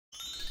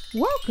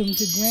Welcome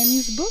to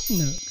Grammy's Book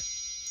Nook.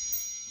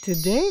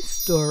 Today's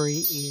story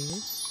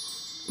is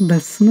The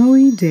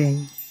Snowy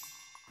Day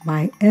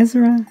by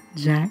Ezra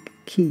Jack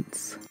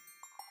Keats.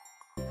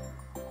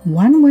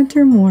 One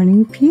winter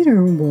morning,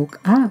 Peter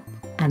woke up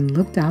and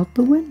looked out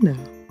the window.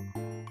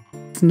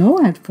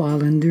 Snow had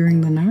fallen during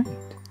the night.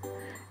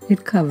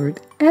 It covered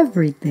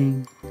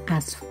everything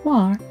as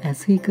far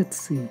as he could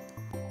see.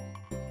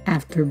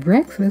 After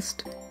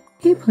breakfast,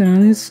 he put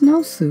on his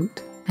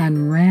snowsuit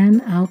and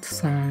ran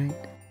outside.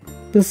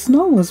 The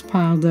snow was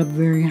piled up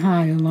very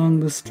high along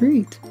the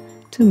street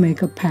to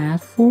make a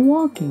path for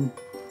walking.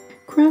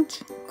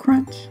 Crunch,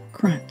 crunch,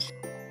 crunch.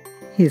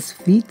 His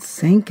feet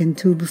sank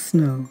into the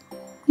snow.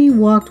 He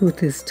walked with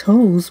his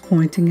toes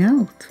pointing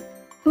out,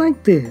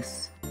 like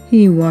this.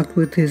 He walked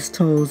with his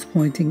toes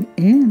pointing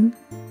in,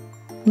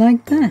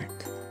 like that.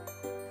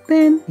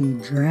 Then he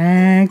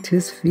dragged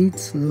his feet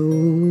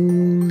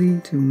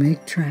slowly to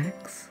make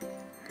tracks.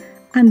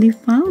 And he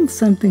found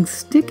something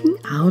sticking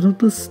out of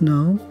the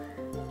snow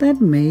that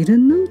made a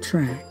new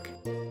track.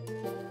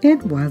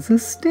 It was a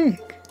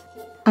stick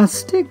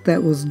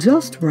that was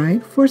just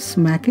right for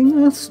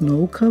smacking a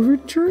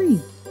snow-covered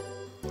tree.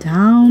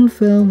 Down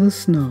fell the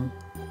snow,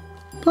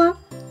 plop,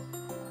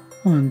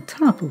 on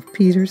top of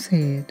Peter's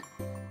head.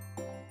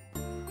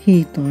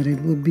 He thought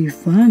it would be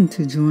fun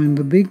to join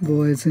the big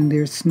boys in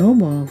their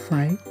snowball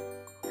fight,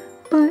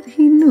 but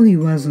he knew he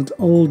wasn't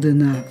old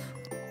enough,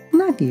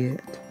 not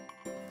yet.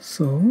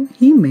 So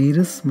he made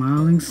a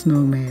smiling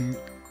snowman.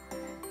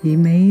 He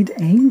made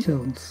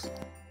angels.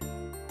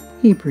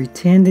 He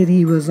pretended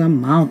he was a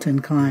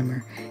mountain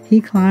climber. He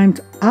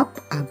climbed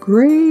up a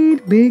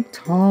great big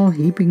tall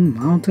heaping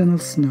mountain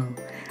of snow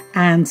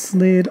and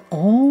slid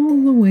all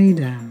the way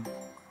down.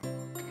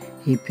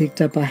 He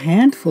picked up a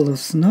handful of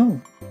snow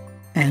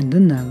and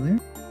another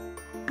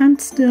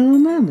and still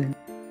another.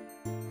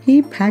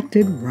 He packed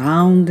it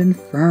round and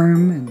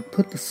firm and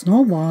put the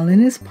snowball in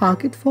his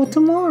pocket for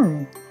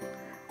tomorrow.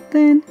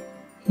 Then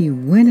he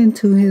went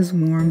into his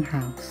warm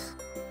house.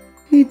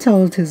 He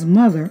told his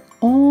mother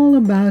all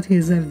about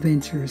his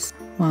adventures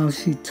while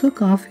she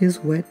took off his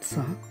wet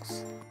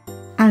socks.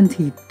 And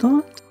he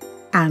thought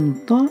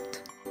and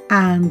thought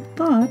and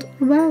thought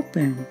about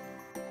them.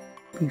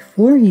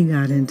 Before he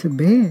got into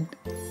bed,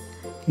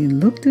 he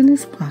looked in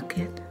his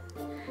pocket.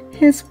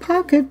 His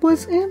pocket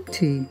was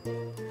empty.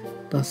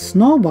 The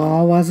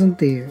snowball wasn't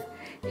there.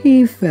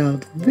 He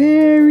felt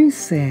very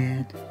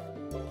sad.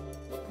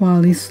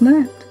 While he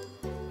slept,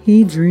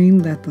 he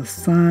dreamed that the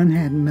sun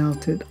had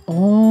melted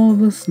all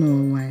the snow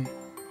away.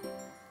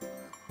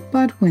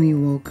 But when he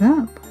woke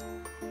up,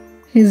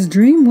 his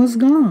dream was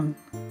gone.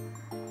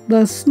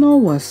 The snow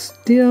was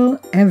still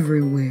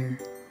everywhere.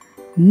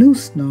 New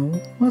snow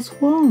was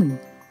falling.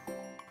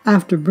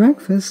 After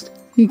breakfast,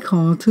 he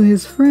called to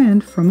his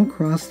friend from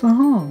across the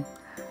hall,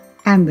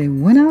 and they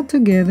went out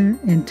together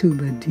into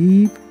the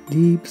deep,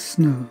 deep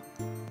snow.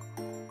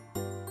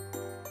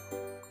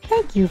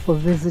 Thank you for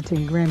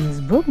visiting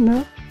Grammy's Book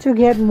Nook. To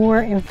get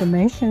more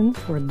information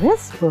for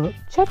this book,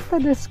 check the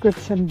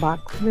description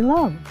box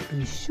below.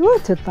 Be sure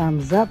to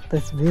thumbs up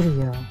this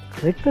video.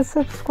 Click the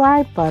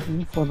subscribe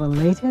button for the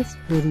latest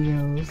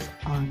videos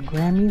on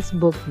Grammy's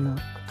Book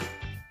Nook.